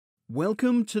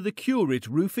Welcome to the Curit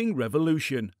roofing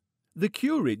revolution. The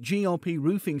Curit GRP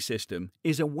roofing system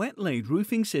is a wet-laid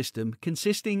roofing system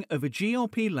consisting of a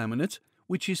GRP laminate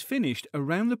which is finished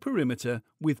around the perimeter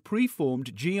with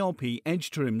preformed GRP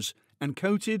edge trims and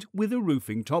coated with a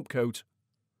roofing top coat.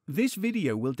 This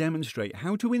video will demonstrate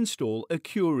how to install a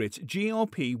Curit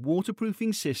GRP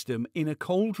waterproofing system in a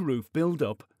cold roof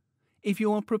build-up. If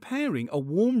you are preparing a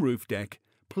warm roof deck,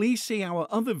 please see our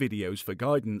other videos for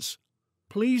guidance.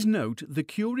 Please note the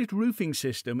Curit roofing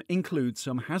system includes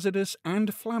some hazardous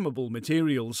and flammable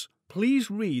materials.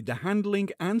 Please read the handling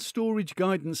and storage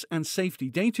guidance and safety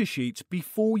data sheets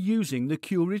before using the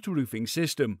Curit roofing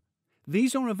system.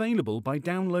 These are available by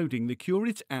downloading the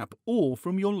Curit app or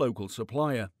from your local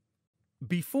supplier.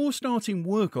 Before starting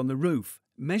work on the roof,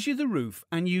 measure the roof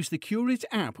and use the Curit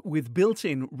app with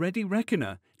built-in Ready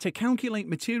Reckoner to calculate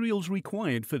materials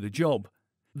required for the job.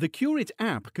 The Curit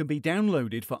app can be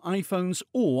downloaded for iPhones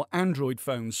or Android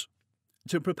phones.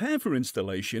 To prepare for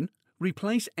installation,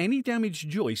 replace any damaged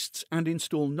joists and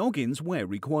install noggins where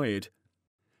required.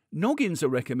 Noggins are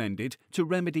recommended to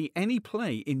remedy any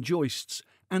play in joists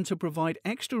and to provide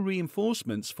extra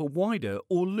reinforcements for wider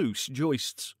or loose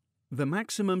joists. The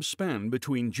maximum span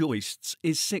between joists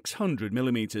is 600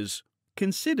 mm.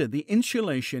 Consider the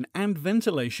insulation and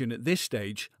ventilation at this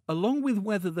stage, along with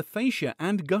whether the fascia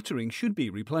and guttering should be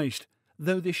replaced,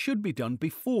 though this should be done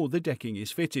before the decking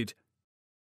is fitted.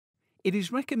 It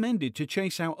is recommended to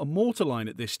chase out a mortar line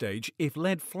at this stage if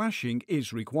lead flashing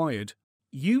is required.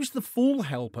 Use the fall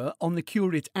helper on the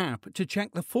Curit app to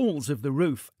check the falls of the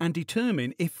roof and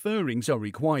determine if furrings are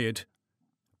required.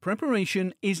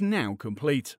 Preparation is now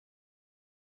complete.